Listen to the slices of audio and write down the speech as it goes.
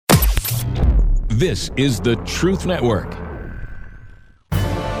This is the Truth Network.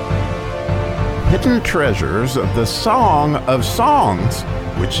 Hidden treasures of the Song of Songs,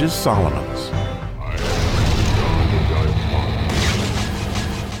 which is Solomon's.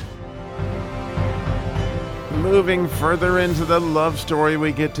 Moving further into the love story,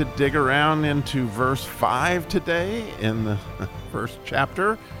 we get to dig around into verse 5 today in the first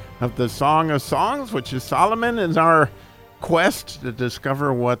chapter of the Song of Songs, which is Solomon, is our quest to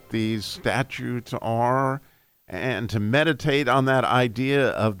discover what these statutes are and to meditate on that idea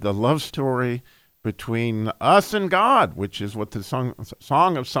of the love story between us and God, which is what the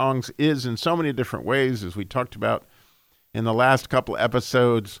Song of Songs is in so many different ways, as we talked about in the last couple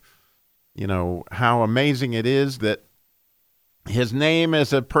episodes. You know, how amazing it is that his name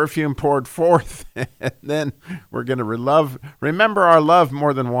is a perfume poured forth, and then we're going to remember our love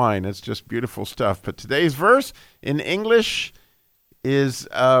more than wine. It's just beautiful stuff. But today's verse in English is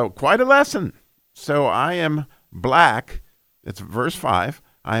quite a lesson. So I am black. It's verse 5.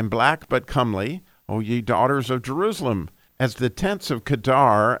 I am black but comely, O ye daughters of Jerusalem, as the tents of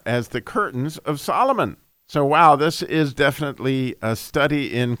Kedar, as the curtains of Solomon. So, wow, this is definitely a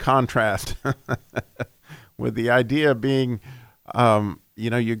study in contrast with the idea being,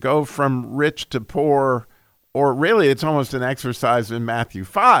 you go from rich to poor, or really it's almost an exercise in Matthew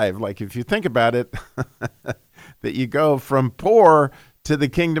 5. Like if you think about it, that you go from poor to the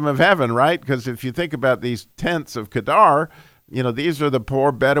kingdom of heaven, right? Because if you think about these tents of Kedar, these are the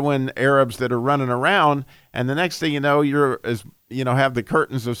poor Bedouin Arabs that are running around. And the next thing you know, have the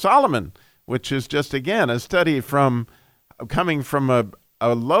curtains of Solomon, which is just, again, a study from coming from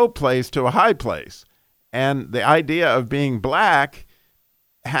a low place to a high place. And the idea of being black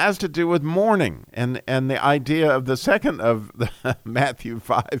has to do with mourning and the idea of the second of the Matthew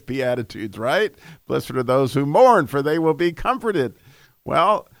 5 beatitudes, right? Blessed are those who mourn, for they will be comforted.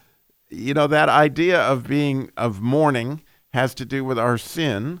 Well, that idea of mourning has to do with our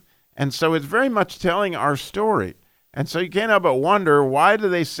sin. And so it's very much telling our story. And so you can't help but wonder, why is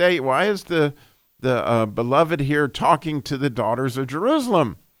the beloved here talking to the daughters of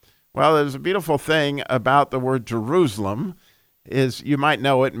Jerusalem? Well, there's a beautiful thing about the word Jerusalem is, you might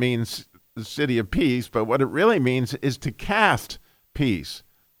know it means the city of peace, but what it really means is to cast peace.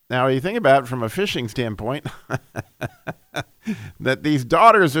 Now, you think about it from a fishing standpoint, that these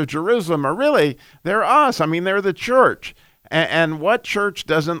daughters of Jerusalem they're us. I mean, they're the church. And what church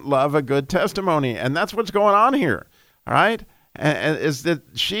doesn't love a good testimony? And that's what's going on here. All right, and is that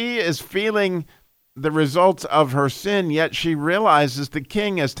she is feeling the results of her sin, yet she realizes the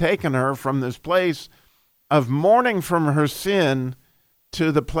king has taken her from this place of mourning from her sin to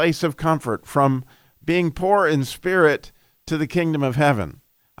the place of comfort, from being poor in spirit to the kingdom of heaven.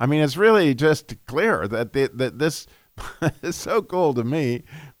 I mean, it's really just clear that this is so cool to me,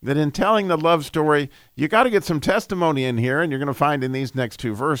 that in telling the love story, you got to get some testimony in here, and you're going to find in these next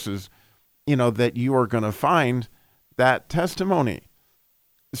two verses, that you are going to find that testimony.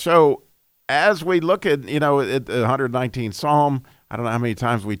 So as we look at, at the 119th Psalm, I don't know how many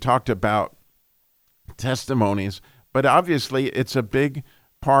times we talked about testimonies, but obviously it's a big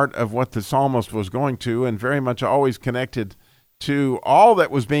part of what the psalmist was going to, and very much always connected to all that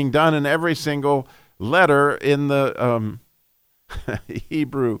was being done in every single letter in the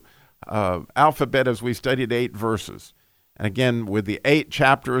Hebrew alphabet, as we studied 8 verses. And again, with the 8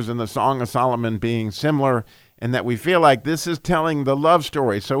 chapters in the Song of Solomon being similar, and that we feel like this is telling the love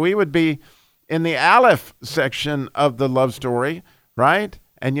story. So we would be in the Aleph section of the love story, right?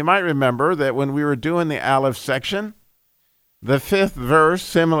 And you might remember that when we were doing the Aleph section, the 5th verse,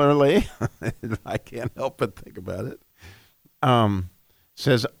 similarly, I can't help but think about it,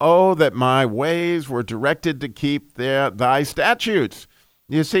 says, "Oh, that my ways were directed to keep thy statutes."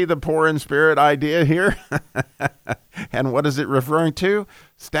 You see the poor in spirit idea here? And what is it referring to?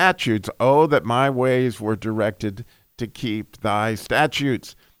 Statutes. Oh, that my ways were directed to keep thy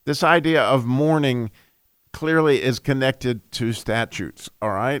statutes. This idea of mourning clearly is connected to statutes,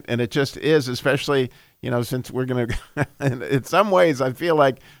 all right? And it just is, especially, since we're going to, in some ways, I feel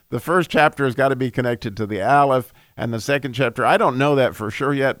like the first chapter has got to be connected to the Aleph, and the second chapter, I don't know that for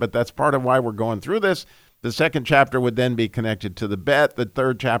sure yet, but that's part of why we're going through this. The second chapter would then be connected to the Bet. The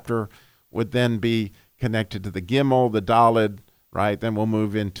third chapter would then be connected to the Gimel, the Daled, right? Then we'll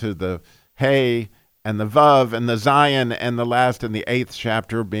move into the Hey and the Vav and the Zion, and the last and the 8th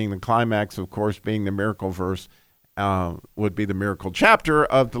chapter being the climax, of course, being the miracle verse, would be the miracle chapter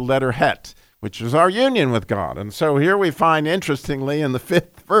of the letter Het, which is our union with God. And so here we find, interestingly, in the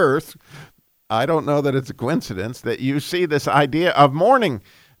 5th verse, I don't know that it's a coincidence, that you see this idea of mourning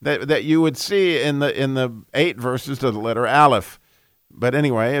that you would see in the 8 verses to the letter Aleph. But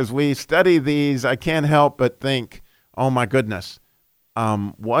anyway, as we study these, I can't help but think, oh my goodness,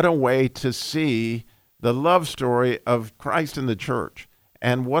 what a way to see the love story of Christ in the church.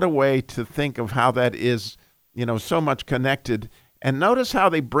 And what a way to think of how that is, so much connected. And notice how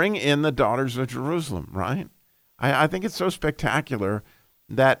they bring in the daughters of Jerusalem, right? I think it's so spectacular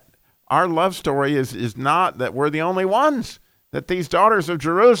that our love story is not that we're the only ones, that these daughters of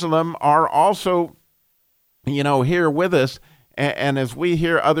Jerusalem are also, here with us. And as we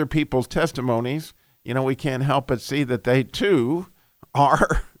hear other people's testimonies, we can't help but see that they too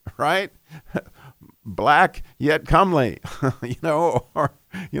are, right? Black yet comely,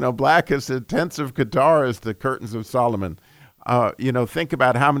 black as the tents of Kedar, as the curtains of Solomon. Think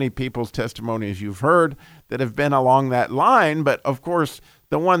about how many people's testimonies you've heard that have been along that line. But of course,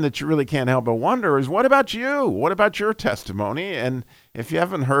 the one that you really can't help but wonder is, what about you? What about your testimony? And if you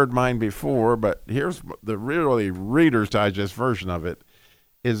haven't heard mine before, but here's the really Reader's Digest version of it,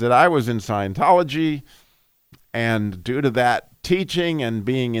 is that I was in Scientology, and due to that teaching and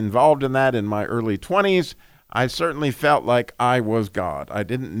being involved in that in my early 20s, I certainly felt like I was God. I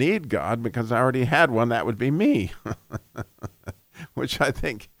didn't need God because I already had one. That would be me, which I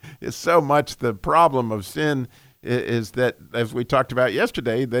think is so much the problem of sin, is that, as we talked about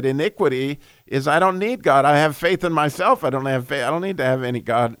yesterday, that iniquity is I don't need God. I have faith in myself. I don't have faith. I don't need to have any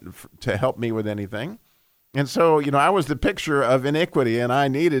God to help me with anything. And so, I was the picture of iniquity, and I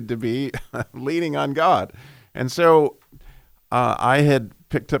needed to be leaning on God. And so I had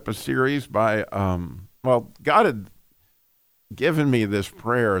picked up a series by, God had given me this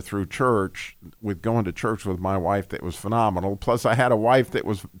prayer through church, with going to church with my wife, that was phenomenal. Plus, I had a wife that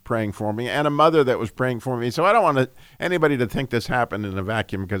was praying for me and a mother that was praying for me. So I don't want anybody to think this happened in a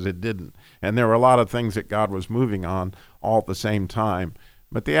vacuum, because it didn't. And there were a lot of things that God was moving on all at the same time.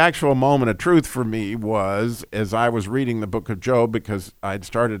 But the actual moment of truth for me was as I was reading the book of Job, because I'd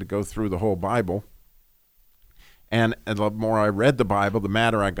started to go through the whole Bible. And the more I read the Bible, the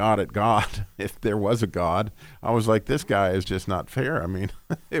madder I got at God. If there was a God, I was like, this guy is just not fair. I mean,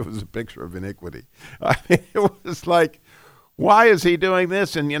 it was a picture of iniquity. I mean, it was like, why is he doing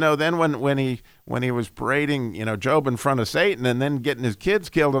this? And, then when he was parading, Job in front of Satan and then getting his kids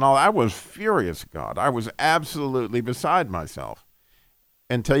killed and all, I was furious at God. I was absolutely beside myself.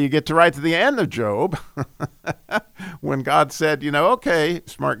 Until you get to right to the end of Job, when God said, okay,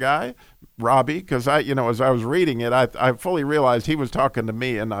 smart guy, Robbie, because as I was reading it, I fully realized he was talking to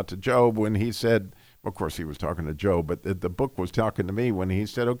me and not to Job when he said, of course he was talking to Job, but the book was talking to me when he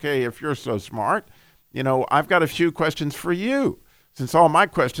said, okay, if you're so smart, I've got a few questions for you, since all my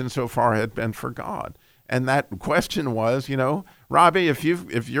questions so far had been for God. And that question was, Robbie, if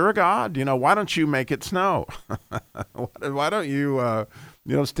you're a God, why don't you make it snow? Why don't you,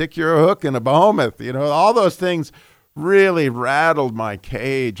 stick your hook in a behemoth? All those things really rattled my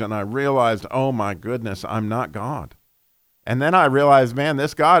cage, and I realized, oh my goodness, I'm not God. And then I realized, man,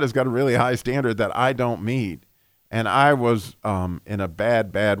 this God has got a really high standard that I don't meet. And I was in a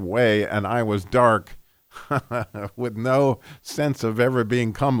bad way, and I was dark with no sense of ever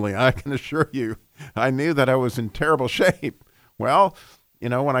being comely, I can assure you. I knew that I was in terrible shape. Well,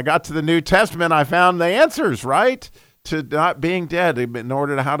 when I got to the New Testament, I found the answers, right? To not being dead, in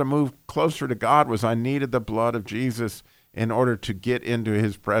order to how to move closer to God, was I needed the blood of Jesus in order to get into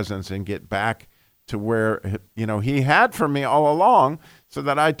his presence and get back to where, he had for me all along, so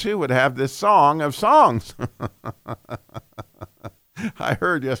that I too would have this song of songs. I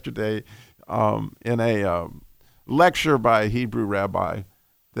heard yesterday in a lecture by a Hebrew rabbi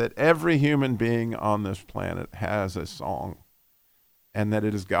that every human being on this planet has a song, and that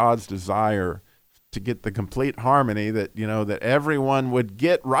it is God's desire to get the complete harmony, that that everyone would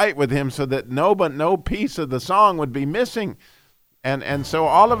get right with him, so that no piece of the song would be missing. And so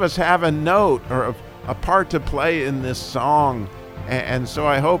all of us have a note or a part to play in this song. And so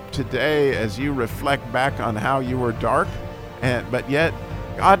I hope today, as you reflect back on how you were dark, but yet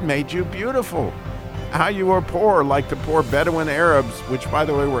God made you beautiful, how you were poor, like the poor Bedouin Arabs, which by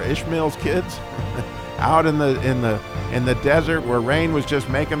the way were Ishmael's kids, out in the desert where rain was just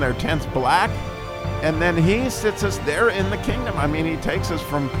making their tents black. And then he sits us there in the kingdom. I mean, he takes us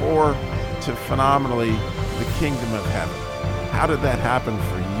from poor to phenomenally the kingdom of heaven. How did that happen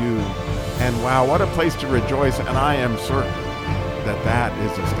for you? And wow, what a place to rejoice. And I am certain that that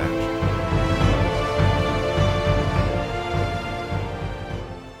is established.